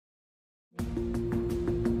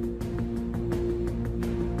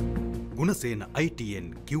Gunasena ITN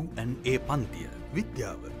Q&A Panthiya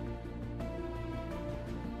විද්‍යාව.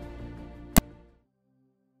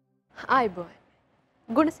 ආයුබෝවන්.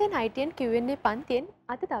 Gunasena ITN Q&A පන්තියෙන්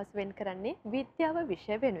අද දවස් වෙන් කරන්නේ විද්‍යාව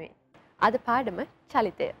විෂය වෙනුවෙන්. අද පාඩම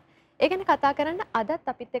චලිතය. ඒ ගැන කතා කරන්න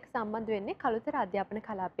අදත් අපිත් එක්ක සම්බන්ධ වෙන්නේ කළුතර අධ්‍යාපන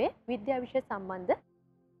කලාපයේ විද්‍යා විෂය සම්බන්ධ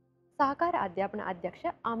සහකාර අධ්‍යාපන අධ්‍යක්ෂ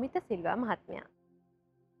අමිත සිල්වා මහත්මයා.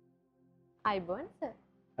 ආයුබෝවන් සර්.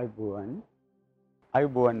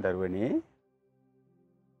 අයුබෝවන් දරුවනේ.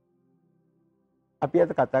 අපි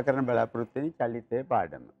අද කතා කරන්න බලාපොරොත්තු වෙන්නේ චලිතයේ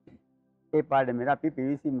පාඩම. ඒ පාඩමේ අපි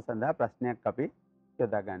PVCM සඳහා ප්‍රශ්නයක් අපි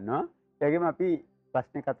යොදා ගන්නවා. ඒ වගේම අපි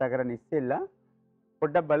ප්‍රශ්නේ කතා කරන්න ඉස්සෙල්ලා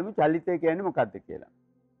පොඩ්ඩක් බලමු චලිතය කියන්නේ මොකක්ද කියලා.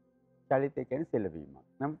 චලිතය කියන්නේ සෙලවීමක්.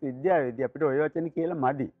 නමුත් විද්‍යාවේදී අපිට ওই වචන කියලා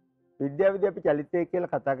මදි. විද්‍යාවේදී අපි චලිතය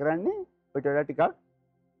කියලා කතා කරන්නේ ඔයිට වඩා ටිකක්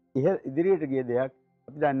ඉදිරියට ගිය දෙයක්.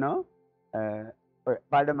 අපි දන්නවා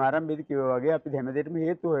පාඩම ආරම්භයේදී කිව්වා වගේ අපි හැමදේටම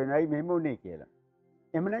හේතු හොයනවායි මෙහෙම වුනේ කියලා.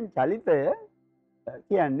 එහෙමනම් චලිතය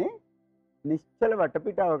කියන්නේ නිශ්චල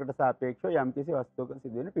වටපිටාවකට සාපේක්ෂව යම්කිසි වස්තුවක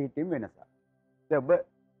සිදුවෙන පිහිටීම් වෙනසක්. දැන් ඔබ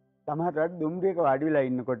සමහරවිට දුම්රියක වාඩි වෙලා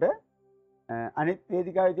ඉන්නකොට අනිත්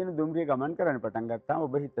වේදිකාවේ තියෙන දුම්රිය ගමන් කරන්න පටන් ගත්තාම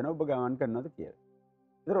ඔබ හිතනවා ඔබ ගමන් කරනවද කියලා.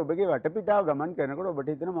 ඒතර ඔබගේ වටපිටාව ගමන් කරනකොට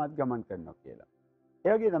ඔබට හිතෙනවා මාත් ගමන් කරනවා කියලා.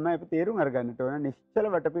 ඒ වගේ තමයි අපි තේරුම් අරගන්නට ඕන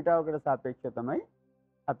නිශ්චල වටපිටාවකට සාපේක්ෂව තමයි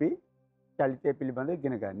අපි චලිතය පිළිබඳව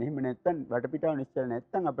ඉගෙන ගන්න. එහෙම නැත්නම් වටපිටාව නිශ්චල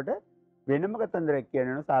නැත්නම් අපිට වෙනම කතන්දරයක්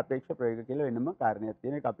කියනවා සාපේක්ෂ ප්‍රයෝග කියලා වෙනම කාරණයක්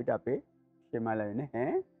තියෙන එක අපිට අපේ ශේමාල වෙන්නේ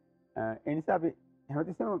නැහැ. ඒ නිසා අපි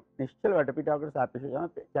හැමතිස්සෙම නිශ්චල වටපිටාවකට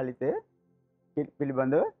සාපේක්ෂව චලිතය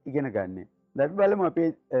පිළිබඳව ඉගෙන ගන්න. දැන් බලමු අපි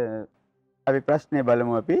ප්‍රශ්නේ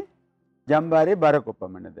බලමු අපි ජම්බාරේ බර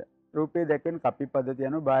කොපමණද? රූපයේ දැක්වෙන කපි පද්ධතිය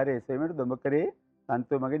අනුව බාරයේ එසවීමට දොඹකරේ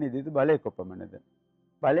තන්තුව මගින් නිදිතු බලය කොපමණද?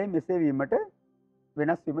 බලය මෙසේ වීමට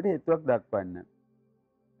වෙනස් වීමට හේතුවක් දක්වන්න.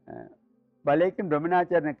 බලයකින්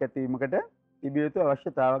භ්‍රමණාචරණයක් ඇතිවීමකට තිබිය යුතු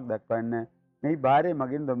අවශ්‍යතාවක් දක්වන්න. මේ බාරයේ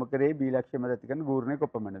මගින් දොඹකරේ බීලක්ෂ්‍ය මත ඇති කරන ගූර්ණය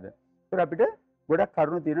කොපමණද? ඒතර අපිට ගොඩක්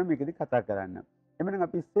කරුණු තියෙනවා මේකෙදි කතා කරන්න. එhmenan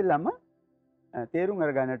අපි ඉස්සෙල්ලාම තේරුම්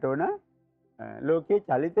අරගන්නට ඕන ලෝකයේ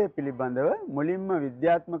චලිතය පිළිබඳව මුලින්ම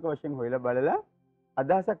විද්‍යාත්මක වශයෙන් හොයලා බලලා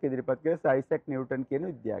අදහසක් ඉදිරිපත් කළ සර් අයිසැක් නිව්ටන් කියන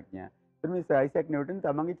විද්‍යාඥයා. ඒතර මේ සර් අයිසැක් නිව්ටන්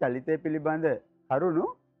තමන්ගේ චලිතය පිළිබඳ කරුණු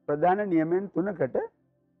ප්‍රධාන නියමයන් 3කට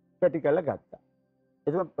පැටි කරලා ගත්තා.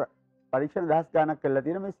 එතුමා පරීක්ෂණ දහස් ගණනක් කරලා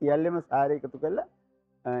තියෙන මේ සියල්ලම සාරය එකතු කරලා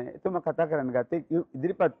එතුමා කතා කරන්න ගත්තේ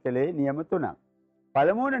ඉදිරිපත් කළේ නියම 3ක්.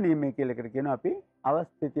 පළමුවන නියමය කියලා එකට කියනවා අපි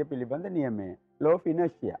අවස්ථිතිය පිළිබඳ නියමය. law of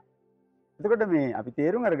inertia. එතකොට මේ අපි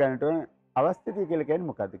තේරුම් අරගන්නට ඕන අවස්ථිතිය කියලා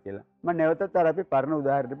කියන්නේ මොකද්ද කියලා. මම නැවතත් අර අපි පරණ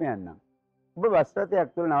උදාහරණෙට යන්නම්. ඔබ බස්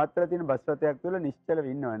රථයක් තුල නවත්තලා තියෙන බස් රථයක් තුල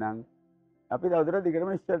නිශ්චලව ඉන්නවා නම් අපි තවදුරටත් දිගටම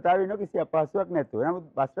නිශ්චලතාවය ඉන්නවා කිසි අපහසුයක් නැතුව. නමුත්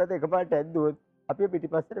බස් රථය එකපාරට ඇද්දුවොත් අපි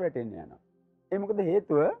පිටිපස්සට වැටෙන්න යනවා. ඒ මොකද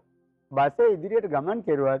හේතුව බස්සේ ඉදිරියට ගමන්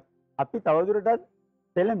කෙරුවත් අපි තවදුරටත්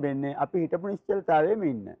පෙළඹෙන්නේ අපි හිටපු නිශ්චලතාවයේම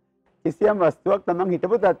ඉන්න. කිසියම් වස්තුවක් තමන්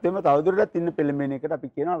හිටපු තත්ත්වෙම තවදුරටත් ඉන්න පෙළඹෙන එකට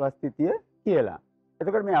අපි කියනවා අවස්ථිතිය කියලා.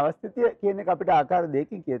 එතකොට මේ අවස්ථිතිය කියන එක අපිට ආකාර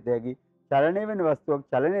දෙකකින් කියත හැකි. චලනය වෙන වස්තුවක්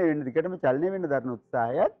චලනය වෙන දිගටම චලනය වෙන්න දරන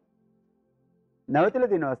උත්සාහයත්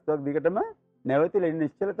නැවතිලා තියෙන වස්තුවක් දිගටම නැවතිලා ඉන්න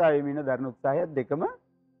නිශ්චලතාවයේ ඉන්න දරන උත්සාහයත් දෙකම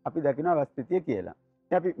අපි දකින අවස්ථිතිය කියලා.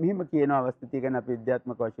 ඉතින් අපි මෙහිම කියන අවස්ථිතිය ගැන අපි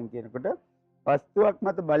විද්‍යාත්මක වශයෙන් කියනකොට වස්තුවක්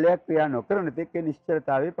මත බලයක් ක්‍රියා නොකරන තෙක් ඒ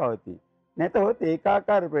නිශ්චලතාවයේ පවතී. නැතහොත්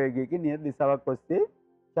ඒකාකාර ප්‍රයෝගයකින් නියත දිශාවක් ඔස්සේ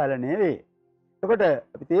චලනය වේ. එතකොට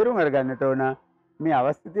අපි තේරුම් අරගන්නට ඕන මේ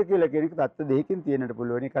අවස්ථිතිය කියලා කියන එක තත්ත්ව දෙකකින් තියෙන්නට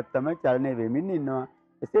පුළුවන්. එකක් තමයි චලනය වෙමින් ඉන්නවා.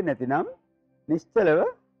 එසේ නැතිනම් නිශ්චලව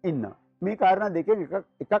ඉන්නවා. මේ කාරණා දෙකෙන්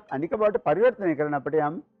එකක් අනික බවට පරිවර්තනය කරන අපිට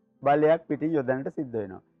යම් බලයක් පිටින් යොදන්නට සිද්ධ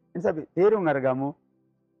වෙනවා. ඒ නිසා අපි තේරුම් අරගමු.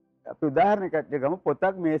 අපි උදාහරණයකට ගමු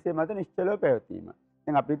පොතක් මේසෙ මත නිශ්චලව පැවතීම.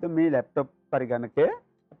 දැන් අපි හිතමු මේ ලැප්ටොප් පරිගණකය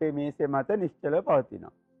අපේ මේසෙ මත නිශ්චලව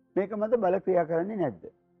පවතිනවා. මේක මත බල ක්‍රියා කරන්නේ නැද්ද?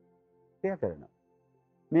 ක්‍රියා කරනවා.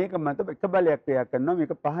 මේක මත එක බලයක් ක්‍රියා කරනවා.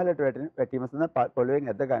 මේක පහළට වැටීම සඳහා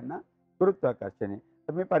පොළවෙන් ඇද ගන්න ගුරුත්වාකර්ෂණය.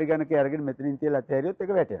 අපි මේ පරිගණකය අරගෙන මෙතනින් තියලා අතහැරියොත්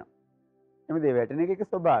ඒක වැටෙනවා. එමෙද ඒ වැටෙන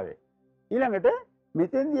එකේ ස්වභාවය. ඊළඟට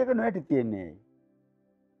මෙතෙන්දී ඒක නොවැටි තියන්නේ.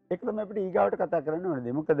 ඒක තමයි අපිට ඊගාවට කතා කරන්න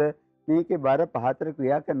ඕනේ. මොකද මේකේ බර පහතර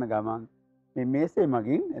ක්‍රියා කරන ගමන් මේ මේසේ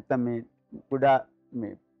මගින් නැත්නම් මේ කුඩා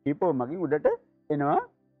මේ පීපෝ මගින් උඩට එනවා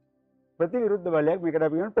ප්‍රතිවිරුද්ධ බලයක්. මේකට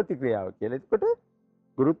අපි කියනවා ප්‍රතික්‍රියාව කියලා. එතකොට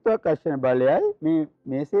ගුරුත්වාකර්ෂණ බලයයි මේ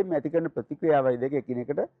මේසෙම ඇති කරන ප්‍රතික්‍රියාවයි දෙක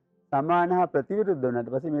එකිනෙකට සමාන හා ප්‍රතිවිරුද්ධ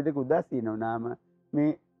වුණාට පස්සේ මේ දෙක උදාසීන වුණාම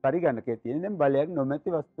මේ පරිගණකයේ තියෙන දැන් බලයක්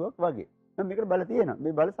නොමැති වස්තුවක් වගේ. මේකට බල තියෙනවා.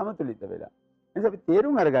 මේ බල සමතුලිත වෙලා. එනිසා අපි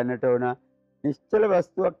තේරුම් අරගන්නට ඕන නිශ්චල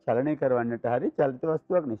වස්තුවක් චලනය කරවන්නට හරි චලිත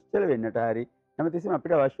වස්තුවක් නිශ්චල වෙන්නට හරි හැමතිස්සෙම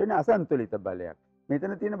අපිට අවශ්‍ය වෙන අසන්තුලිත බලයක්.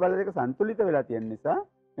 මෙතන තියෙන බල දෙක සන්තුලිත වෙලා තියෙන නිසා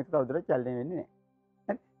මේක තවදුරටත් චලනය වෙන්නේ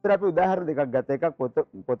නැහැ. ඒතර අපි උදාහරණ දෙකක් ගත්තා. එකක්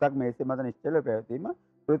පොතක් මේසෙ මත නිශ්චලව පැවතීම.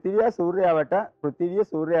 පෘථිවිය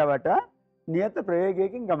සූර්යයා වටා නියත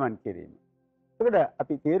ප්‍රවේගයකින් ගමන් කිරීම. එතකොට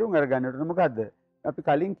අපි තේරුම් අරගන්නට මොකද්ද? අපි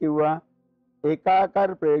කලින් කිව්වා ඒකාකාර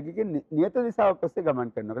ප්‍රවේගයකින් නියත දිශාවක් ඔස්සේ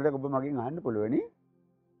ගමන් කරනවා. ඒක ඔබ මගෙන් අහන්න පුළුවනි.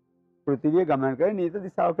 පෘථිවිය ගමන් කරන්නේ නියත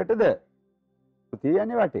දිශාවකටද? පෘථිවිය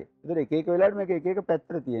යන්නේ වටේ. ඒතර එක එක වෙලාවට මේක එක එක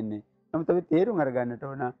පැත්තට තියෙන්නේ. නමුත් අපි තේරුම් අරගන්නට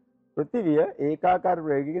ඕන පෘථිවිය ඒකාකාර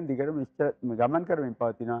ප්‍රවේගයකින් දිගටම ගමන් කරමින්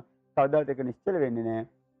පවතිනවා. කවදාවත් ඒක නිශ්චල වෙන්නේ නැහැ.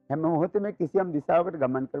 හැම මොහොතෙම කිසියම් දිශාවකට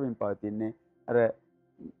ගමන් කරමින් පවතින්නේ. අර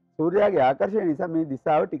සූර්යාගේ ආකර්ෂණය නිසා මේ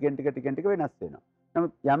දිශාව ටිකෙන් ටික වෙනස් වෙනවා.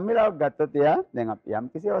 නමුත් යම් වෙලාවක ගත්තොත් එයා දැන් අපි යම්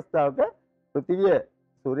කිසි අවස්ථාවක පෘථිවිය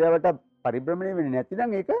සූර්යයා වටා පරිභ්‍රමණය වෙන්නේ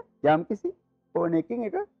නැතිනම් ඒක යම් කිසි කෝණයකින්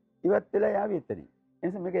ඒක ඉවත් වෙලා යාවි එතනින්. ඒ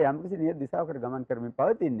නිසා මේක යම් කිසි නියත දිශාවකට ගමන් කරමින්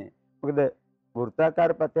පවතින්නේ. මොකද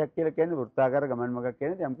වෘත්තාකාර පථයක් කියලා කියන්නේ වෘත්තාකාර ගමන් මගක්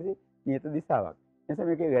කියන්නේ යම් කිසි නියත දිශාවක්. ඒ නිසා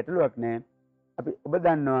මේකේ ගැටලුවක් නැහැ. අපි ඔබ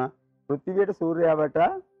දන්නවා පෘථිවියට සූර්යයා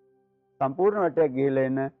වටා සම්පූර්ණ වටයක් ගිහිලා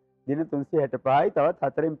එන දින 365යි තවත්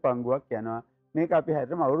 4න් පංගුවක් යනවා. මේක අපි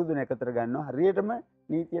හැටම අවුරුදු නැකතර ගන්නවා. හරියටම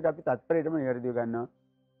නීතියට අපි තත්පරයටම නිවැරදිව ගන්නවා.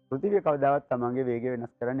 පෘථිවිය කවදාවත් තමන්ගේ වේගය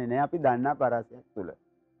වෙනස් කරන්නේ නැහැ. අපි දන්නා පරාසයක් තුල.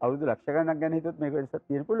 අවුරුදු ලක්ෂ ගණනක් ගැන හිතුවොත් මේක වෙනසක්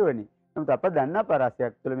තියෙන්න පුළුවනි. නමුත් අප දන්නා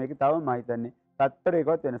පරාසයක් තුල මේක තවම මම හිතන්නේ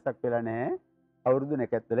තත්පරයකවත් වෙනසක් වෙලා නැහැ. අවුරුදු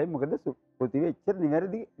නැකතලයි. මොකද පෘථිවිය ඉච්ඡර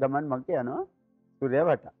නිවැරදි ගමන් මගක යනවා සූර්යයා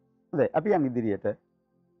වටා. හොඳයි අපි යන් ඉදිරියට.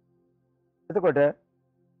 එතකොට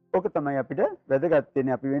ඕක තමයි අපිට වැදගත්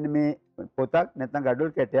වෙන්නේ. අපි වෙන්නේ මේ පොතක් නැත්නම් ගඩොල්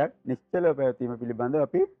කැටයක් නිශ්චලව පැවතීම පිළිබඳව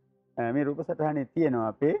අපි මේ රූප සටහනේ තියෙනවා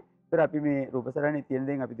අපේ. ඒතර අපි මේ රූප සටහනේ තියෙන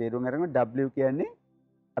දේෙන් අපි තේරුම් අරගෙන W කියන්නේ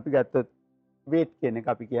අපි ගත්තොත් weight කියන එක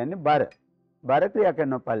අපි කියන්නේ බර. බර ක්‍රියා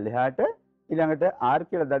කරන පල්ලෙහාට ඊළඟට R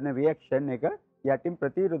කියලා දාන රියැක්ෂන් එක යටින්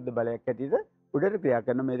ප්‍රතිවිරුද්ධ බලයක් ඇටියට උඩට ක්‍රියා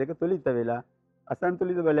කරන මේ දෙක තුලිත වෙලා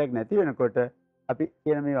අසන්තුලිත බලයක් නැති වෙනකොට අපි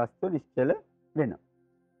කියන මේ වස්තුව නිශ්චල වෙනවා.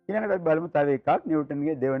 ඊළඟට අපි බලමු තව එකක්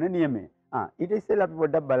නිව්ටන්ගේ දෙවන නියමය. ඊට ඉස්සෙල්ලා අපි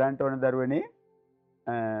පොඩ්ඩක් බලන්න ඕන දරුවනේ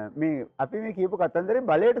මේ අපි මේ කියපු කතන්දරේ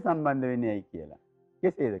බලයට සම්බන්ධ වෙන්නේ ඇයි කියලා.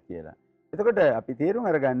 කෙසේද කියලා. එතකොට අපි තේරුම්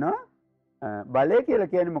අරගන්නවා බලය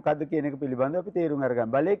කියලා කියන්නේ මොකද්ද කියන එක පිළිබඳව අපි තේරුම්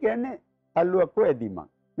අරගන්න. බලය කියන්නේ තල්ලුවක් හෝ ඇදීමක්.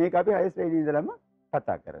 මේක අපි 6 ශ්‍රේණියේ ඉඳලම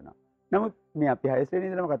කතා කරනවා. නමුත් මේ අපි 6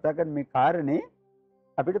 ශ්‍රේණියේ ඉඳලම කතා කරන මේ කාරණේ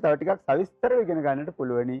අපිට තව ටිකක් සවිස්තරව ඉගෙන ගන්නට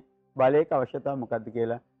පුළුවනි. බලයක අවශ්‍යතාව මොකද්ද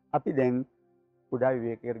කියලා. අපි දැන් කුඩා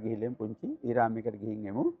විවේකයකට ගිහිල්ලා පුංචි විරාමයකට ගිහින්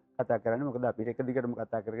එමු කතා කරන්න. මොකද අපි එක දිගටම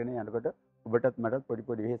කතා කරගෙන යනකොට ඔබටත් මටත් පොඩි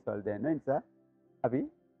පොඩි වෙහෙස්වල් දැනෙනවා. ඒ නිසා අපි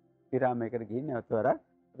විරාමයකට ගිහින් නැවතවරක්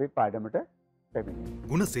අපේ පාඩමට පැමිණෙමු.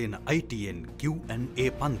 ගුණසේන ITN Q&A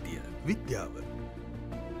පන්තිය විද්‍යාව.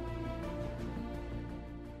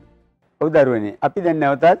 ඔව් දරුවනේ අපි දැන්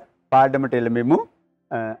නැවතත් පාඩමට එළඹෙමු.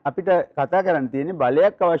 අපිට කතා කරන්න තියෙන්නේ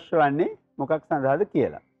බලයක් අවශ්‍ය වන්නේ මොකක් සඳහාද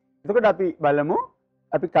කියලා. එතකොට අපි බලමු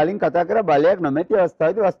අපි කලින් කතා කරා බලයක් නොමැති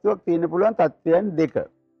අවස්ථාවේදී වස්තුවක් තියෙන්න පුළුවන් තත්ත්වයන් දෙක.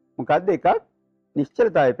 මොකක්ද? එකක්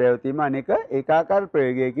නිශ්චලතාවයේ පැවතීම, අනෙක ඒකාකාර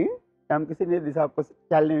ප්‍රවේගයකින් යම් කිසි දිශාවක් ඔස්සේ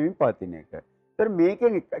චලනය වෙමින් පවතින එක. ඒතර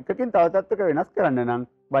මේකෙන් එකකින් තව තත්ත්වයක වෙනස් කරන්න නම්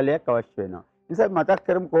බලයක් අවශ්‍ය වෙනවා. නිසා මතක්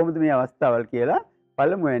කරමු කොහොමද මේ අවස්ථාවල් කියලා.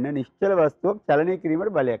 පළමුවෙන් නිශ්චල වස්තුවක් චලනය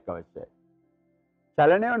කිරීමට බලයක් අවශ්‍යයි.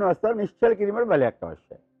 චලනය වන වස්තුවක් නිශ්චල කිරීමට බලයක්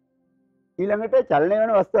අවශ්‍යයි. ඊළඟට චලනය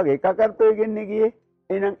වන වස්තුවක් ඒකාකාර ප්‍රවේගයෙන් ගියේ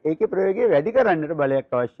එහෙනම් ඒකේ ප්‍රවේගය වැඩි කරන්නට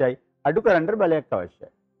බලයක් අවශ්‍යයි, අඩු කරන්නට බලයක් අවශ්‍යයි.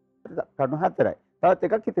 කරුණු හතරයි. තවත්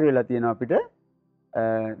එකක් ඉතුරු වෙලා තියෙනවා අපිට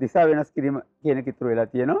දිශා වෙනස් කිරීම කියන එක ඉතුරු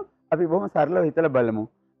වෙලා තියෙනවා. අපි බොහොම සරලව හිතලා බලමු.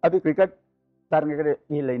 අපි ක්‍රිකට් තරඟයකට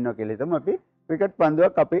ගිහිල්ලා ඉන්නවා කියලා හිතමු. අපි ක්‍රිකට්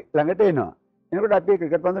පන්දුවක් අපි ළඟට එනවා. එනකොට අපි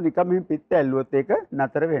ක්‍රිකට් පන්දුව නිකම් මෙහෙම පිට ඇල්ලුවොත් ඒක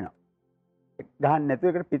නතර වෙනවා. ගහන්න නැතුව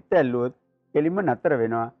ඒකට පිට ඇල්ලුවොත් කෙලින්ම නතර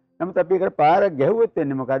වෙනවා. නමුත් අපි ඒකට පාරක් ගැහුවොත්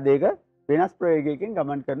වෙන්නේ මොකද්ද? ඒක වෙනස් ප්‍රවේගයකින්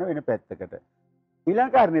ගමන් කරන වෙන පැත්තකට.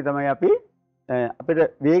 ඊළඟ කාරණේ තමයි අපි අපිට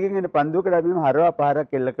වේගෙන් එන පන්දුවකට අපි හරවා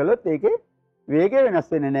පාරක් එල්ල කළොත් ඒකේ වේගය වෙනස්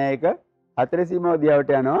වෙන්නේ නැහැ. ඒක හතර සීමාව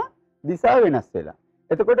දිහාට යනවා දිශාව වෙනස් වෙලා.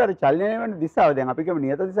 එතකොට අර චලනය වෙන දිශාව දැන් අපි කියමු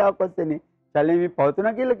නියත දිශාවක් පස්සේනේ චලනය මේ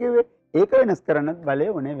පවතුනා කියලා කිව්වේ. ඒක වෙනස් කරන්නත් බලය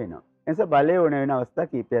ඕනේ වෙනවා. ඒ නිසා බලය ඕනේ වෙන අවස්ථා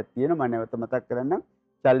කීපයක් තියෙනවා. මම නැවත මතක් කරන්නම්.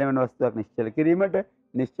 චලනය වෙන වස්තුවක් නිශ්චල කිරීමට,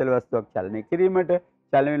 නිශ්චල වස්තුවක් චලනය කිරීමට,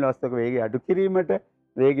 චලනය වෙන වස්තුවක වේගය අඩු කිරීමට,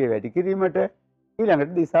 වේගය වැඩි කිරීමට,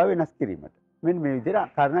 ඊළඟට දිශාව වෙනස් කිරීමට. මෙන්න මේ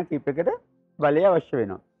විදිහට කාරණා කීපයකට බලය අවශ්‍ය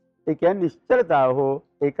වෙනවා. ඒ කියන්නේ නිශ්චලතාව හෝ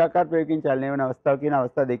ඒකාකාර ප්‍රවේගයෙන් චලනය වෙන අවස්ථාව කියන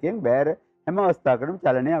අවස්ථා දෙකෙන් බෑර හැම අවස්ථාවකටම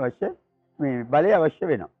චලනය අවශ්‍ය මේ බලය අවශ්‍ය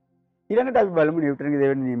වෙනවා. ඊළඟට අපි බලමු නිව්ටන්ගේ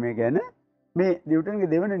දෙවෙනි නියමය ගැන. මේ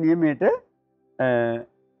නිව්ටන්ගේ දෙවෙනි නියමයට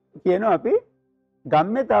කියනවා අපි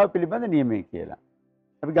ගම්ම්‍යතාව පිළිබඳ නියමය කියලා.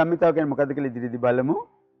 අපි ගම්ම්‍යතාව කියන්නේ මොකද්ද කියලා ඉදිරියේදී බලමු.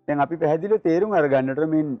 දැන් අපි පැහැදිලිව තේරුම් අරගන්නට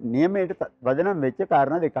මේ නියමයට වදනම් වෙච්ච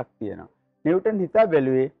කාරණා දෙකක් තියෙනවා. නිව්ටන් හිතා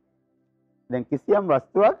බැලුවේ දැන් කිසියම්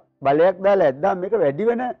වස්තුවක් බලයක් දාලා ඇද්දාම මේක වැඩි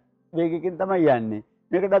වෙන වේගයකින් තමයි යන්නේ.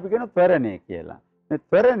 මේකට අපි කියන ත්වරණය කියලා. මේ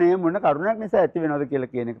ත්වරණය මොන කරුණක් නිසා ඇති වෙනවද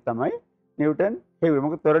කියලා කියන එක තමයි නිව්ටන් හෙව්වේ.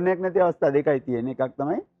 මොකද ත්වරණයක් නැති අවස්ථා දෙකයි තියෙන්නේ. එකක්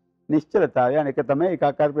තමයි නිශ්චලතාවය, අනෙක තමයි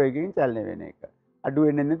ඒකාකාර ප්‍රවේගයකින් චලනය වෙන එක. අඩු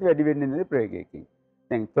වෙන්නේ නැති වැඩි වෙන්නේ නැති ප්‍රවේගයකින්.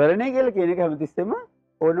 දැන් ත්වරණය කියලා කියන එක හැමතිස්සෙම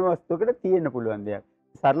ඕනම වස්තුවකට තියෙන්න පුළුවන් දෙයක්.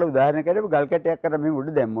 සරල උදාහරණයක් ඇරෙපු ගල් කැටයක් අරන් මෙහෙම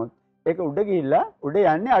උඩ දැම්මොත් ඒක උඩ ගිහිල්ලා උඩ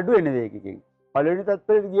යන්නේ අඩු වෙන වේගයකින්. පළවෙනි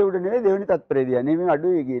තත්පරේදී ගිය උඩ නෙවෙයි දෙවෙනි තත්පරේදී යන්නේ. මේ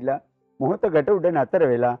අඩු වෙ ගිහිල්ලා මොහොතකට උඩ නතර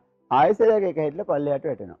වෙලා ආයසරයක එක හැදලා පල්ලෙහාට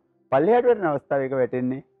වැටෙනවා. පල්ලෙහාට වැටෙන අවස්ථාවේ ඒක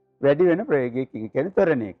වැටෙන්නේ වැඩි වෙන ප්‍රවේගයකින්, කියන්නේ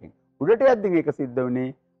ත්වරණයකින්. උඩට යද්දී මේක සිද්ධ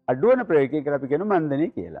වුණේ අඩු වෙන ප්‍රවේගයකට අපි කියන මන්දනය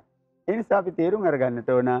කියලා. ඒ නිසා අපි තේරුම් අරගන්නට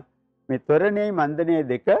ඕන මේ ත්වරණයයි මන්දනයයි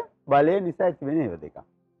දෙක බලය නිසා ඇති වෙන ඒවා දෙක.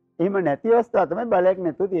 එහෙම නැති අවස්ථාව තමයි බලයක්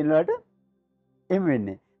නැතුව තියෙනවට එහෙම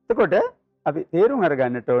වෙන්නේ. එතකොට අපි තේරුම්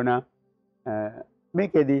අරගන්නට ඕන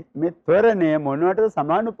මේකෙදි මේ ත්වරණය මොනවටද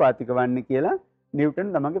සමානුපාතික වන්නේ කියලා නිව්ටන්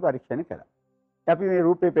තමන්ගේ පරීක්ෂණ කළා. අපි මේ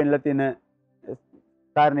රූපේ පෙන්ලා තියෙන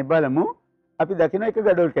කාරණේ බලමු. අපි දකින එක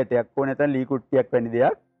ගඩොල් කැටයක් ඕන නැත්නම් ලී කුට්ටියක් වැනි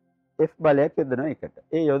දෙයක් F බලයක් යොදනවා එකට.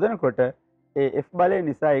 ඒ යොදනකොට ඒ F බලය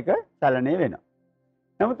නිසා ඒක චලනය වෙනවා.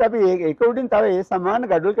 නමුත් අපි ඒක උඩින් තව ඒ සමාන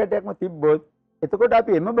ගඩොල් කැටයක්ම තිබ්බොත් එතකොට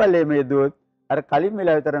අපි එම බලයම යෙදුවොත් අර කලින්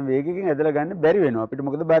වෙලාවේ තරම් වේගකින් ඇදලා ගන්න බැරි වෙනවා. අපිට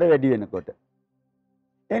මොකද බර වැඩි වෙනකොට.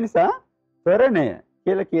 ඒ නිසා ත්වරණය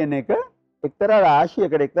කියලා කියන එක එක්තරා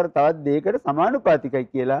රාශියකට එක්තරා තවත් දෙයකට සමානුපාතිකයි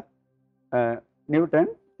කියලා නිව්ටන්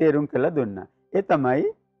තේරුම් කළා දුන්නා. ඒ තමයි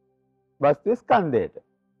වස්තු ස්කන්ධයට.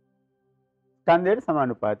 ස්කන්ධයට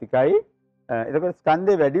සමානුපාතිකයි. එතකොට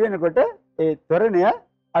ස්කන්ධය වැඩි වෙනකොට ඒ ත්වරණය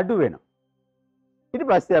අඩු වෙනවා. ඊට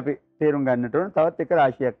පස්සේ අපි තේරුම් ගන්නට ඕන තවත් එක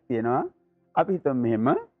රාශියක් තියෙනවා. අපි හිතමු මෙහෙම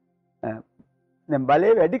දැන්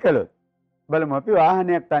බලය වැඩි කළොත් බලමු අපි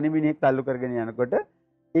වාහනයක් තනි මිනිහෙක් තල්ලු කරගෙන යනකොට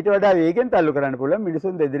ඊට වඩා වේගෙන් තල්ලු කරන්න පුළුවන්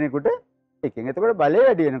මිනිසුන් දෙදෙනෙකුට එකෙන්. එතකොට බලය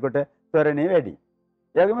වැඩි වෙනකොට ත්වරණය වැඩි.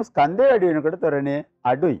 ඒ වගේම ස්කන්ධය වැඩි වෙනකොට ත්වරණය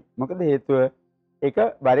අඩුයි. මොකද හේතුව ඒක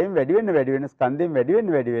බරෙන් වැඩි වෙන ස්කන්ධයෙන්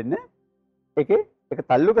වැඩි වෙන්න ඒකේ ඒක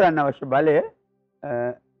තල්ලු කරන්න අවශ්‍ය බලය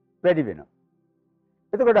වැඩි වෙනවා.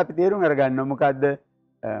 එතකොට අපි තේරුම් අරගන්නවා මොකද්ද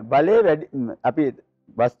බලය වැඩි අපි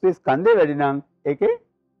වස්තුවේ ස්කන්ධය වැඩි නම් ඒකේ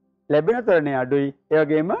ලැබෙන ත්වරණය අඩුයි. ඒ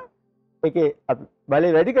වගේම ඒකේ අපි බලය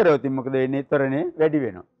වැඩි කරොත් මොකද වෙන්නේ? ත්වරණය වැඩි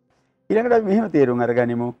වෙනවා. ඊළඟට අපි මෙහෙම තේරුම්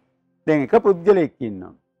අරගනිමු. දැන් එක පුද්ගලයෙක්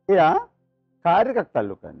ඉන්නවා. එයා කාර් එකක්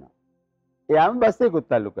තල්ලු කරනවා. එයාම බස් එකකුත්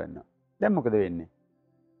තල්ලු කරනවා. දැන් මොකද වෙන්නේ?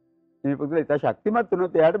 මේ පුද්ගලයා ඉතා ශක්තිමත්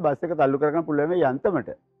වුණොත් එයාට බස් එක තල්ලු කරගන්න පුළුවන් මේ යන්තමට.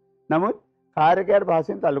 නමුත් කාර් එකයට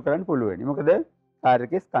පහසුවෙන් තල්ලු කරන්න පුළුවන්. මොකද කාර්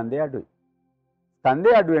එකේ ස්කන්ධය අඩුයි.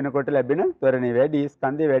 ස්කන්ධය අඩු වෙනකොට ලැබෙන ත්වරණය වැඩි,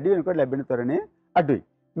 ස්කන්ධය වැඩි වෙනකොට ලැබෙන ත්වරණය අඩුයි.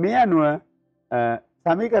 මේ අනුව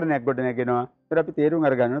සමීකරණයක් ගොඩ නැගෙනවා. ඒත් අපි තේරුම්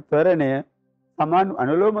අරගන්නවා ත්වරණය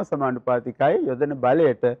අනුලෝම සමානුපාතිකයි යොදන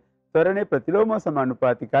බලයට, ත්වරණය ප්‍රතිලෝම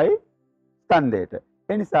සමානුපාතිකයි ස්කන්ධයට.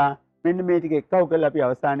 ඒ නිසා මෙන්න මේ ටික එක්කව කරලා අපි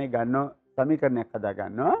අවසානයේ ගන්නවා සමීකරණයක් හදා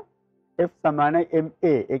ගන්නවා. F සමානයි ma.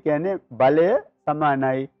 ඒ කියන්නේ බලය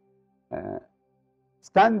සමානයි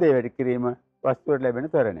ස්කන්ධය වැඩි කිරීම වස්තුවට ලැබෙන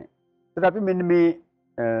ත්වරණය. ඒත් අපි මෙන්න මේ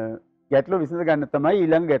ගැටලුව විසඳ ගන්න තමයි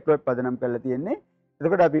ඊළඟ ගැටලුව පදනම් කරලා තියෙන්නේ.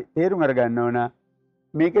 එතකොට අපි තේරුම් අරගන්න ඕන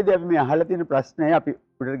මේකදී අපි මේ අහලා තියෙන ප්‍රශ්නය අපි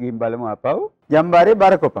උඩට ගිහින් බලමු අපව. ජම්බාරේ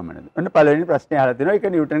බර කොපමණද? ඔන්න පළවෙනි ප්‍රශ්නේ අහලා තිනවා. ඒක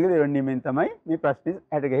නිව්ටන්ගේ දෙවෙනි නියමයෙන් තමයි මේ ප්‍රශ්නේ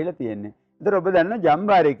හැට ගහලා තියෙන්නේ. ඒතර ඔබ දන්නා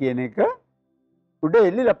ජම්බාරේ කියන එක උඩ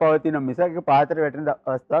එල්ලිලා පවතින මිසක පහතට වැටෙන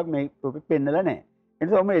අවස්ථාවක් මේ රූපෙ පෙන්නලා නැහැ. ඒ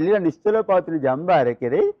නිසා ඔම එල්ලිලා නිශ්චලව පවතින ජම්බාරේ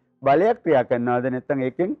කෙරෙහි බලයක් ක්‍රියා කරනවාද නැත්නම්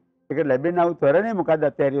ඒකෙන් ඒක ලැබෙනා වූ ත්වරණය මොකක්ද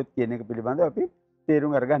අත්හැරියොත් කියන එක පිළිබඳව අපි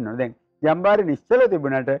තේරුම් අරගන්න ඕනේ. දැන් ජම්බාරේ නිශ්චල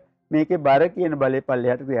තිබුණාට මේකේ බර කියන බලය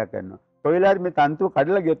පල්ලෙහාට ක්‍රියා කරනවා. කොයි වෙලාවරි මේ තන්තුව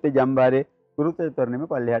කඩලා ගියොත් ඒ ජම්බාරේ ගුරුත්ව ත්වරණයම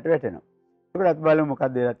පල්ලෙහාට වැටෙනවා. එතකොට අපි බලමු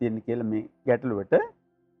මොකක්ද වෙලා තියෙන්නේ කියලා මේ ගැටලුවට.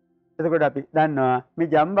 එතකොට අපි දන්නවා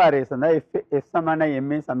මේ ජම්බාරයේ සඳහා F සමානයි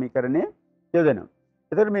ma සමීකරණය යොදනවා.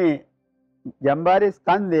 එතකොට මේ ජම්බාරයේ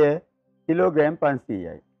ස්කන්ධය කිලෝග්‍රෑම්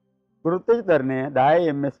 500යි. ගුරුත්ව ත්වරණය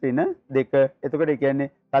 10 ms ඍණ 2. එතකොට ඒ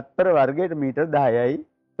කියන්නේ තත්පර වර්ගයට මීටර 10යි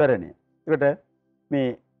ත්වරණය. එතකොට මේ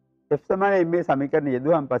F සමානයි ma සමීකරණය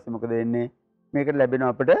යෙදුවාන් පස්සේ මොකද වෙන්නේ? මේකට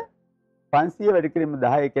ලැබෙනවා අපිට 500 වැඩි කිරීම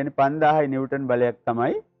 10. ඒ කියන්නේ 5000 නිව්ටන් බලයක්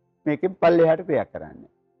තමයි මේකෙන් පල්ලෙහාට ක්‍රියා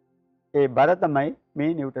කරන්නේ. ඒ බර තමයි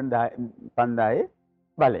මේ නිව්ටන් 5000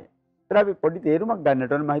 බලය. ඒතර අපි පොඩි තේරුමක්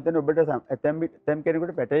ගන්නට ඕන. මම හිතන්නේ ඔබට ඇතැම්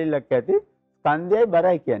කෙනෙකුට පැටලිල්ලක් ඇති ස්කන්ධයයි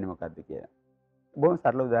බරයි කියන්නේ මොකක්ද කියලා. බොහොම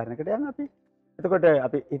සරල උදාහරණයකට යන්න අපි. එතකොට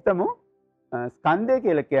අපි හිතමු ස්කන්ධය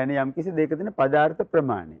කියලා කියන්නේ යම් කිසි දෙයක තියෙන පදාර්ථ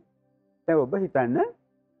ප්‍රමාණය. දැන් ඔබ හිතන්න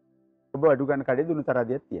ඔබ අඩු ගන්න කඩේ දුණු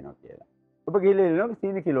තරදියක් තියෙනවා කියලා. ඔබ ගිහලා ඉන්නවා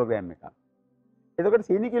සීනි කිලෝග්‍රෑම් එකක්. එතකොට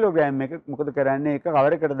සීනි කිලෝග්‍රෑම් එක මොකද කරන්නේ? ඒක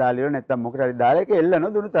කවරයකට දාලා ඉවර නැත්නම් මොකට හරි දාලා ඒක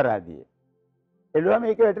එල්ලනවා දුණු තරදියේ. එළුවම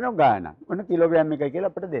මේක වැටෙනවා ගානක්. ඔන්න කිලෝග්‍රෑම් එකයි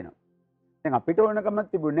කියලා අපිට දෙනවා. දැන් අපිට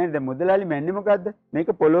ඕනකමක් තිබුණේ නැහැ. දැන් මුදලාලි මැන්නේ මොකද්ද?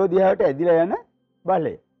 මේක පොළොව දිහාට ඇදිලා යන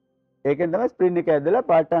බලය. ඒකෙන් තමයි ස්ප්‍රින් එක ඇදලා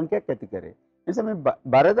පාට අංකයක් ඇති කරේ. ඒ නිසා මේ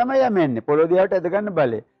බර තමයි යමන්නේ පොළොව දිහාට ඇද ගන්න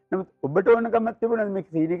බලය. නමුත් ඔබට ඕන කමක් තිබුණාද මේක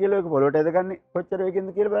සීනි කිලෝ එක පොළොවට ඇද ගන්න කොච්චර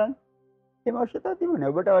වේගෙන්ද කියලා බලන්න. එහෙම අවශ්‍යතාවය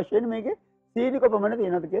තිබුණේ. ඔබට අවශ්‍ය වෙන්නේ මේකේ සීනි කොපමණ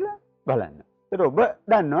තියෙනවද කියලා බලන්න. ඒතර ඔබ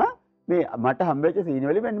දන්නවා මේ මට හම්බෙච්ච සීනි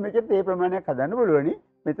වලින් මෙන්න මෙච්චර තේ ප්‍රමාණයක් හදන්න පුළුවනි.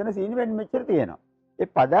 මෙතන සීනි මෙන්න මෙච්චර තියෙනවා. ඒ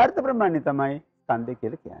පදාර්ථ ප්‍රමාණය තමයි ස්කන්ධය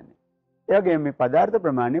කියලා කියන්නේ. ඒ වගේම මේ පදාර්ථ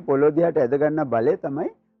ප්‍රමාණය පොළොව දිහාට ඇද ගන්න බලය තමයි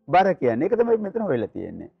බර කියන්නේ. ඒක තමයි මෙතන හොයලා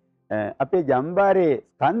තියෙන්නේ. අපේ ජම්බාරයේ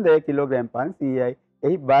ස්කන්ධය කිලෝග්‍රෑම් 500යි.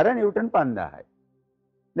 එහි බර නිව්ටන් 5000යි.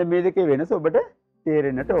 දැන් මේ දෙකේ වෙනස ඔබට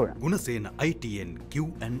තේරෙන්නට ඕන. ගුණසේන ITN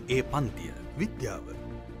Q&A පන්තිය විද්‍යාව.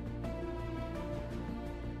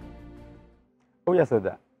 ඔව්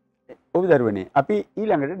යසෝදා. ඔව් දරුවනේ. අපි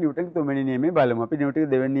ඊළඟට නිව්ටන්ගේ තුන්වෙනි නියමය බලමු. අපි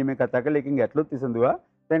නිව්ටන්ගේ දෙවෙනි නියමය කතා කරලා එකකින් ගැටලුත් විසඳුවා.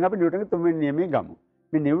 දැන් අපි නිව්ටන්ගේ තුන්වෙනි නියමය ගමු.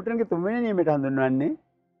 මේ නිව්ටන්ගේ තුන්වෙනි නියමයට හඳුන්වන්නේ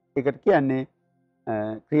ඒකට කියන්නේ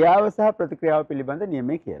ක්‍රියාව සහ ප්‍රතික්‍රියාව පිළිබඳ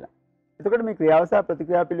නියමය කියලා. එතකොට මේ ක්‍රියාව සහ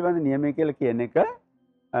ප්‍රතික්‍රියාව පිළිබඳ නියමය කියලා කියන එක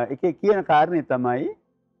එකේ කියන කාරණේ තමයි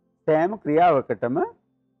සෑම ක්‍රියාවකටම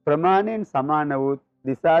ප්‍රමාණයෙන් සමාන වූ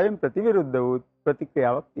දිශාවෙන් ප්‍රතිවිරුද්ධ වූ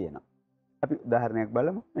ප්‍රතික්‍රියාවක් තියෙනවා. අපි උදාහරණයක්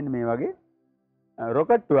බලමු. මෙන්න මේ වගේ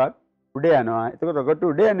රොකට්ටුවක් උඩ යනවා. එතකොට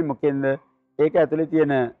රොකට්ටුව උඩ යන්නේ මොකෙන්ද? ඒක ඇතුලේ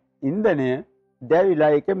තියෙන ඉන්ධනය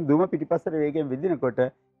දැවිලා ඒකෙන් දුම පිටිපස්සට වේගයෙන් විදිනකොට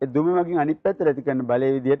ඒ දුම මගින් අනිත් පැත්තට ඇති කරන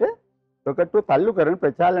බලයේ විදිහට රොකට්ටුව තල්ලු කරන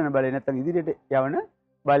ප්‍රචාලන බලය නැත්නම් ඉදිරියට යවන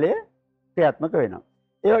බලය ක්‍රියාත්මක වෙනවා.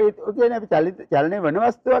 ඒ වගේ කියන්නේ අපි චලනය වන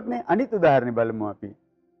වස්තුවක්නේ. අනිත් උදාහරණය බලමු අපි.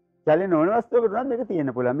 චලනය නොවන වස්තුවකට උනත් මේක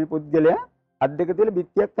තියෙන්න පුළුවන්. මේ පුද්ගලයා අත් දෙක තියලා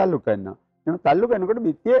බිත්තියක් තල්ලු කරනවා. නමුත් තල්ලු කරනකොට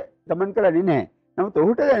බිත්තිය ගමන් කරන්නේ නැහැ. නමුත්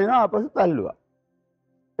ඔහුට දැනෙනවා ආපසු තල්ලුවක්.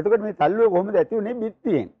 එතකොට මේ තල්ලුව කොහොමද ඇති වුනේ?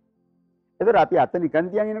 බිත්තියෙන්. එතකොට අපි අත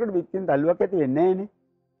නිකන් තියන් ඉනකොට බිත්තියෙන් තල්ලුවක් ඇති වෙන්නේ නැහනේ.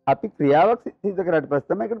 අපි ක්‍රියාවක් සිදු කරාට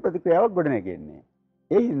පස්සේ තමයි ඒකට ප්‍රතික්‍රියාවක් ගොඩනැගෙන්නේ.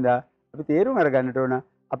 ඒ හින්දා අපි තේරුම් අරගන්නට ඕන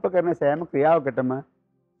අප කරන සෑම ක්‍රියාවකටම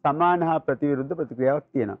සමාන හා ප්‍රතිවිරුද්ධ ප්‍රතික්‍රියාවක්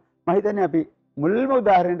තියෙනවා. මම හිතන්නේ අපි මුල්ම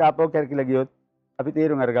උදාහරණයට ආපහු කරකිලා ගියොත් අපි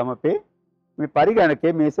තේරුම් අරගමු අපේ මේ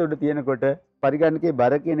පරිගණකයේ මේස උඩ තියෙනකොට පරිගණකයේ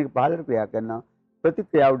බර කියන එක පහළට ක්‍රියා කරනවා.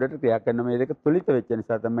 ප්‍රතික්‍රියාව උඩට ක්‍රියා කරනවා. මේ දෙක තුලිත වෙච්ච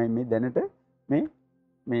නිසා තමයි මේ දැනට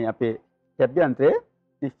මේ අපේ කැබ්බ්‍යන්ත්‍රය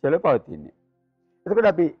නිශ්චලව පවතින්නේ. එතකොට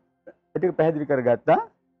අපි ඒක පැහැදිලි කරගත්තා.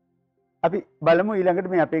 අපි බලමු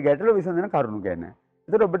ඊළඟට මේ අපේ ගැටලුව විසඳන කරුණු ගැන.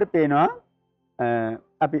 එතකොට ඔබට පේනවා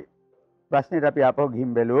අපි ප්‍රශ්නෙට අපි ආපහු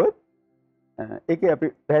ගිහින් බැලුවොත් ඒකේ අපි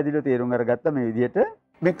පැහැදිලිව තේරුම් අරගත්තා මේ විදිහට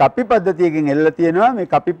මේ කපි පද්ධතියකින් එල්ලලා තියෙනවා.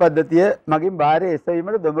 මේ කපි පද්ධතිය මගින් බාහිර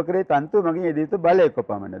එසවීමට දොඹකරේ තන්තුව මගින් යෙදිය යුතු බලය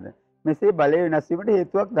කොපමණද? මෙසේ බලය වෙනස් වීමට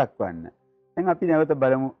හේතුවක් දක්වන්න. දැන් අපි නැවත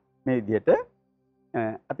බලමු මේ විදිහට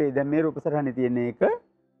අපි දැන් මේ රූපසටහනේ තියෙන එක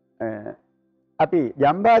අපි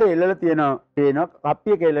ජම්බාරේ එල්ලලා පේනවා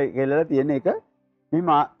කප්පියක එල්ලලා තියෙන එක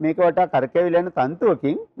මේක වටා කරකැවිලා යන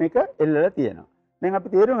තන්තුවකින් මේක එල්ලලා තියෙනවා. දැන්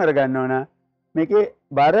අපි තේරුම් අරගන්න ඕන මේකේ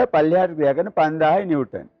බර පල්ලෙහාට ක්‍රියා කරන 5000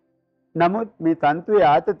 නිව්ටන්. නමුත් මේ තන්තුවේ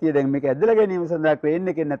ආතතිය දැන් මේක ඇදලා ගැනීම සඳහා ක්‍රේන්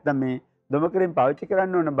එකෙන් නැත්නම් මේ දොමකරෙන් පාවිච්චි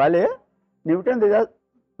කරන්න ඕන බලය නිව්ටන්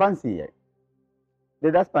 2500යි.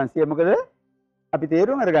 2500 මොකද අපි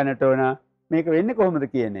තේරුම් අරගන්නට ඕන මේක වෙන්නේ කොහොමද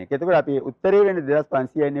කියන එක. එතකොට අපි උත්තරේ වෙන්නේ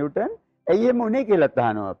 2500 නිව්ටන්. ඇයි එහෙම උනේ කියලා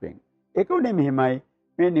අහනවා අපෙන්. ඒක උනේ මෙහෙමයි.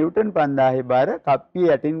 මේ නිව්ටන් 5000 බාර කප්පිය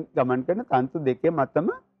යටින් ගමන් කරන තන්තු දෙකේ මතම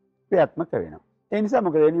ක්‍රියාත්මක වෙනවා. ඒ නිසා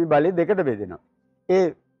මොකද වෙන්නේ? මේ බලය දෙකට බෙදෙනවා. ඒ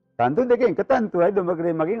තන්තු දෙකෙන් එක තන්තුවයි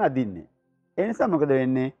දොඹකරේ මගින් අදින්නේ. ඒ නිසා මොකද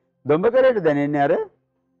වෙන්නේ? දොඹකරේට දැනෙන්නේ අර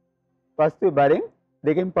වස්තුවේ බරෙන්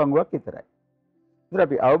දෙකෙන් පංගුවක් විතරයි. ඒත්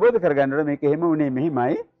අපි අවබෝධ කරගන්න ඕනේ මේක එහෙම උනේ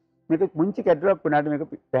මෙහිමයි. මේක මුංචි කැඩලක් වුණාට මේක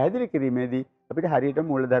පැහැදිලි කිරීමේදී අපිට හරියට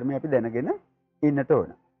මූලධර්මය අපි දැනගෙන ඉන්නට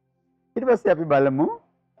ඕන. ඊට පස්සේ අපි බලමු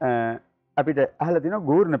අපිට අහලා තියෙනවා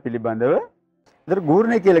ගූර්ණ පිළිබඳව. ඒතර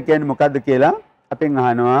ගූර්ණය කියලා කියන්නේ මොකද්ද කියලා අපෙන්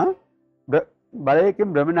අහනවා.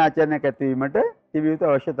 බලයකින් භ්‍රමණාචරණයක් ඇතිවීමට තිබිය යුතු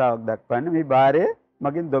අවශ්‍යතාවක් දක්වන්න. මේ භාරය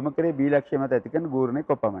මගින් දොමකරේ බීලක්ෂ්‍ය මත ඇති කරන ගූර්ණය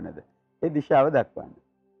කොපමණද? ඒ දිශාව දක්වන්න.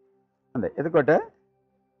 හොඳයි. එතකොට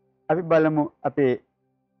අපි බලමු අපේ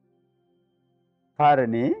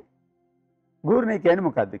කාරණේ ගූර්ණය කියන්නේ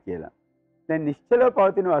මොකද්ද කියලා. දැන් නිශ්චලව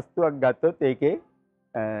පවතින වස්තුවක් ගත්තොත් ඒකේ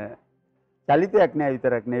චලිතයක් නෑ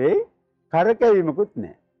විතරක් නෙවෙයි කරකැවීමකුත්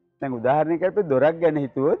නෑ. දැන් උදාහරණයක් අපි දොරක් ගැන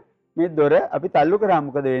හිතුවොත් මේ දොර අපි තල්ලු කරාම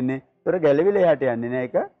මොකද වෙන්නේ? දොර ගැලවිලා එහාට යන්නේ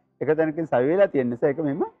නෑ. ඒක තැනකින් සවි වෙලා තියෙන නිසා ඒක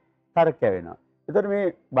මෙහෙම කරකැවෙනවා. ඒතර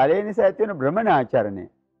මේ බලය නිසා ඇති වෙන භ්‍රමණාචරණය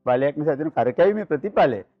බලයක් නිසා ඇති වෙන කරකැවීමේ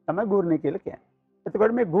ප්‍රතිඵලය තමයි ගූර්ණය කියලා කියන්නේ.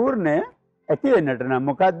 එතකොට මේ ගූර්ණය ඇති වෙන්නට නම්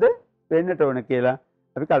මොකද්ද වෙන්නට ඕන කියලා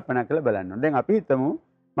අපි කල්පනා කරලා බලන්න ඕනේ. දැන් අපි හිතමු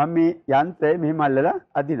මම මේ යන්ත්‍රය මෙහෙම අල්ලලා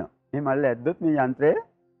අදිනවා. මෙහෙම අල්ලලා ඇද්දොත් මේ යන්ත්‍රය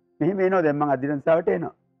මෙහෙම එනවා. දැන් මම අදින දිශාවට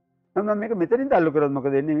එනවා. මම මේක මෙතනින් තල්ලු කරොත්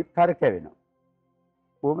මොකද වෙන්නේ? මේක කරකැවෙනවා.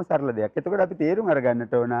 බොහොම සරල දෙයක්. එතකොට අපි තේරුම්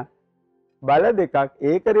අරගන්නට ඕන බල දෙකක්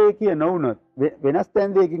ඒක රේඛීය නොවුනොත් වෙනස්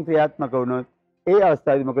තැන් දෙකකින් ක්‍රියාත්මක වුණොත් ඒ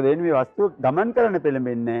අවස්ථාවේදී මොකද වෙන්නේ? මේ වස්තුව ගමන් කරන්න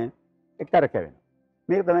පෙළඹෙන්නේ ඒක කරකැවෙනවා.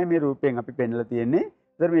 මේක තමයි මේ රූපයෙන් අපි පෙන්නලා තියෙන්නේ.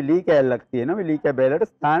 ඒතර මේ ලී කැලලක් තියෙනවා. මේ ලී කැබෑලට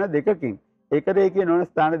ස්ථාන දෙකකින් ඒක රේඛීය නොවන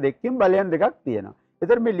ස්ථාන දෙකකින් බලයන් දෙකක් තියෙනවා.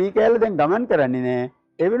 ඒතර මේ ලී කැලල දැන් ගමන් කරන්නේ නැහැ.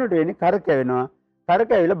 ඒ වෙනුවට වෙන්නේ කරකැවෙනවා.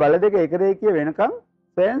 කරකැවිලා බල දෙක ඒක රේඛීය වෙනකම්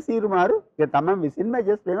ස්වයන් සීරුමාරු ඒ තමයි විසින්ම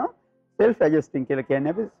ඇඩ්ජස්ට් වෙනවා. සෙල්ෆ් ඇඩ්ජස්ටිං කියලා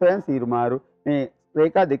කියන්නේ අපි ස්වයන් සීරුමාරු මේ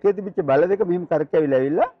රේඛා දෙකේ තිබිච්ච බල දෙක මෙහෙම කරකැවිලා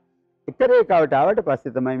ඇවිල්ලා එක රේඛාවට ආවට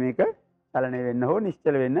පස්සේ තමයි මේක චලනය වෙන්න හෝ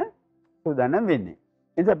නිශ්චල වෙන්න සූදානම් වෙන්නේ.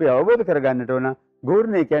 එනිසා අපි අවබෝධ කරගන්නට ඕන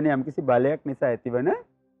ගූර්ණය කියන්නේ යම්කිසි බලයක් නිසා ඇතිවන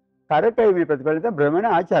කරකැවීමේ ප්‍රතිඵල තමයි භ්‍රමණ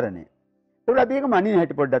ආචරණය. ඒකට අපි ඒක මනින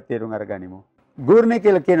හැටි පොඩ්ඩක් තේරුම් අරගනිමු. ගූර්ණය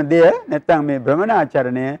කියලා කියන දෙය නැත්නම් මේ භ්‍රමණ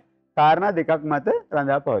ආචරණය කාරණා දෙකක් මත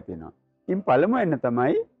රඳා පවතිනවා. ඉන් පළමු වෙන්න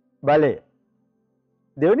තමයි බලය.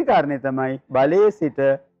 දෙවෙනි කාරණේ තමයි බලයේ සිට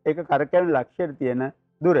ඒක කරකැවෙන ලක්ෂ්‍යයට තියෙන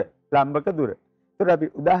දුර, ලම්බක දුර. ඒකට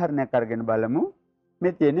අපි උදාහරණයක් අරගෙන බලමු.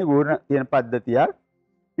 මේ තියෙන්නේ ගූර්ණ තියෙන පද්ධතියක්.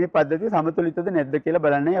 මේ පද්ධතිය සමතුලිතද නැද්ද කියලා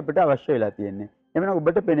බලන්නයි අපිට අවශ්‍ය වෙලා තියෙන්නේ. එhmenan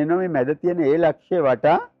ඔබට පෙනෙනවා මේ මැද තියෙන ඒ ලක්ෂ්‍ය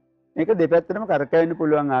වටා මේක දෙපැත්තටම කරකැවෙන්න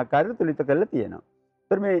පුළුවන් ආකාරයට තුලිත කරලා තියෙනවා.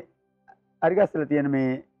 ඒතර මේ අරිගස්සල තියෙන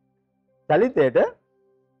මේ චලිතයට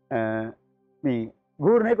මේ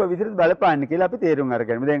ගූර්ණය කොයි විදිහට බලපාන්නේ කියලා අපි තේරුම්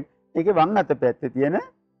අරගනිමු. දැන් ඒකේ වම් අත පැත්තේ තියෙන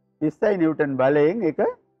 20 නිව්ටන් බලයෙන් ඒක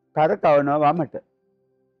කරකවනවා වමට.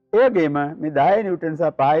 ඒ වගේම මේ 10 නිව්ටන්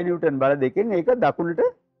සහ 5 නිව්ටන් බල දෙකෙන් ඒක දකුණට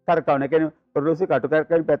කරකවන. ඒ කියන්නේ ඔරලෝසුවේ කටු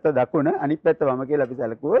කරකැවීම පැත්ත දකුණ අනිත් පැත්ත වම කියලා අපි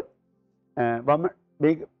සැලකුවොත් වම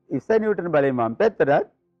මේ 20 නිව්ටන් බලයෙන් වම්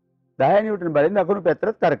පැත්තට 10 නිව්ටන් බලයෙන් දකුණු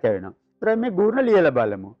පැත්තට කරකැවෙනවා. ඒතරම් මේ ගූර්ණ ලියලා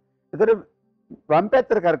බලමු. ඒතර වම්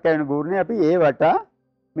පැත්තට කරකැවෙන ගූර්ණය අපි ඒ වටා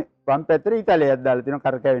වම් පැත්තට ඊතලයක් දාලා තියෙනවා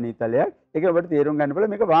කරකැවෙන ඊතලයක්. ඒක ඔබට තේරුම් ගන්න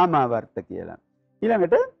පුළුවන් මේක වාමාවර්ත කියලා.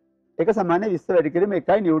 ඊළඟට ඒක සමානයි 20 වැඩි කිරීම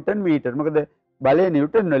 1 නිව්ටන් මීටර. මොකද බලය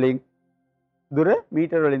නිව්ටන් වලින් දුර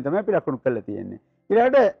මීටර වලින් තමයි අපි ලකුණු කරලා තියෙන්නේ.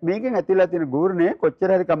 ඊළඟට මේකෙන් ඇතිලා තියෙන ගූර්ණය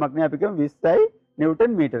කොච්චර හරි කමක් නෑ අපි කියමු 20යි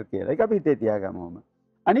නිව්ටන් මීටර කියලා. ඒක අපි හිතේ තියාගමුම.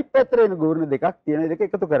 අනිත් පැත්තට එන ගූර්ණ දෙකක් තියෙන දෙක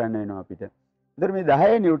එකතු කරන්න වෙනවා අපිට. ඒතර මේ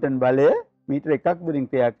 10 නිව්ටන් බලය මීටර එකක් දුරින්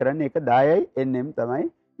ක්‍රියා කරන්නේ ඒක 10යි nm තමයි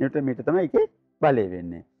නිව්ටන් මීටර තමයි ඒකේ බලය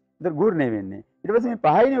වෙන්නේ. ඒතර ගූර්ණය වෙන්නේ. ඊට පස්සේ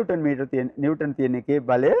මේ 5 නිව්ටන් තියෙන එකේ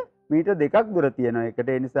බලය මීටර දෙකක් දුර තියෙනවා. ඒකට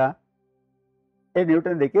ඒ නිසා ඒ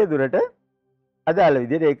නිව්ටන් දෙකේ දුරට අදාළ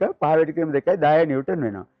විදිහට ඒක 5 වැඩි කිරීම 2යි 10 නිව්ටන්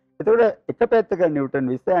වෙනවා. එතකොට එක පැත්තක නිව්ටන්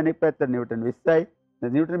 20යි අනෙක් පැත්තට නිව්ටන් 20යි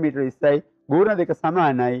නිව්ටන් මීටර 20යි ගූර්ණ දෙක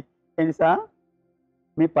සමානයි. ඒ නිසා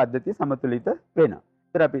මේ පද්ධතිය සමතුලිත වෙනවා.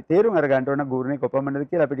 ඒතර අපි තේරුම් අරගන්න ඕන ගූර්ණය කොපමණද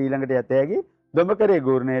කියලා අපිට ඊළඟට යත හැකි දොඹකරේ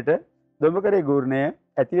ගූර්ණය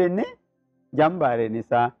ඇති වෙන්නේ ජම්බාරය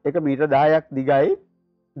නිසා. ඒක මීටර 10ක් දිගයි.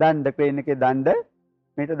 දණ්ඩ ක්‍රේන් එකේ දණ්ඩ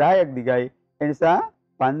මීටර 10ක් දිගයි. ඒ නිසා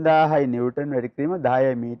 5000යි නිව්ටන් වැඩි කිරීම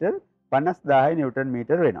 10යි මීටර 50000යි නිව්ටන්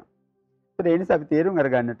මීටර වෙනවා. ඒ නිසා අපි තේරුම්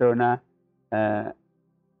අරගන්නට ඕන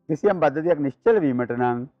කිසියම් පද්ධතියක් නිශ්චල වීමට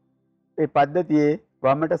නම් ඒ පද්ධතියේ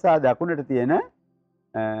වමට සහ දකුණට තියෙන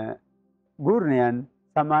ගූර්ණයන්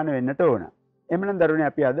සමාන වෙන්නට ඕන. එමනම් දරුවනේ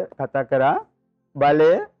අපි අද කතා කරා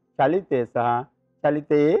බලය, චලිතය සහ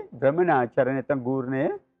චලිතයේ භ්‍රමණ ආචරණය නැත්නම් ගූර්ණය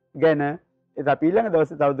ගැන. ඒක අපි ඊළඟ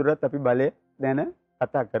දවසේ තවදුරටත් අපි බලය ගැන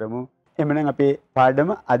කතා කරමු. එමනම් අපේ පාඩම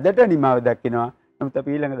අදට නිමාව දක්වනවා. නමුත්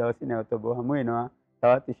අපි ඊළඟ දවසේ නැවත ඔබ හමු වෙනවා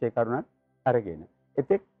තවත් විෂය කරුණක් අරගෙන.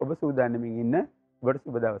 එතෙක් ඔබ සූදානම්ින් ඉන්න. ඔබට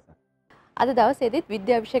සුබ දවසක්. අද දවසේදීත්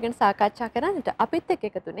විද්‍යා විෂය ගැන සාකච්ඡා කරන්නට අපිත් එක්ක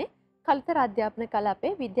එකතුනේ කලතර අධ්‍යාපන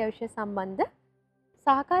කලාපේ විද්‍යා විෂය සම්බන්ධ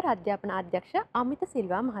සහකාර අධ්‍යාපන අධ්‍යක්ෂ අමිත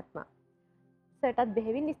සිල්වා මහත්මයා. සර්ටත්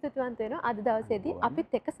බෙහෙවින් ස්තුතිවන්ත වෙනවා අද දවසේදී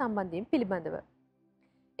අපිත් එක්ක සම්බන්ධ වීම පිළිබඳව.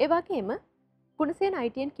 ඒ වගේම ගුණසේන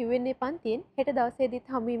ITN Q&A පන්තියෙන් හෙට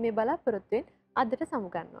දවසේදීත් හමු වීමේ බලාපොරොත්තුවෙන් අදට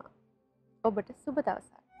සමුගන්නවා. ඔබට සුබ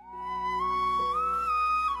දවසක්.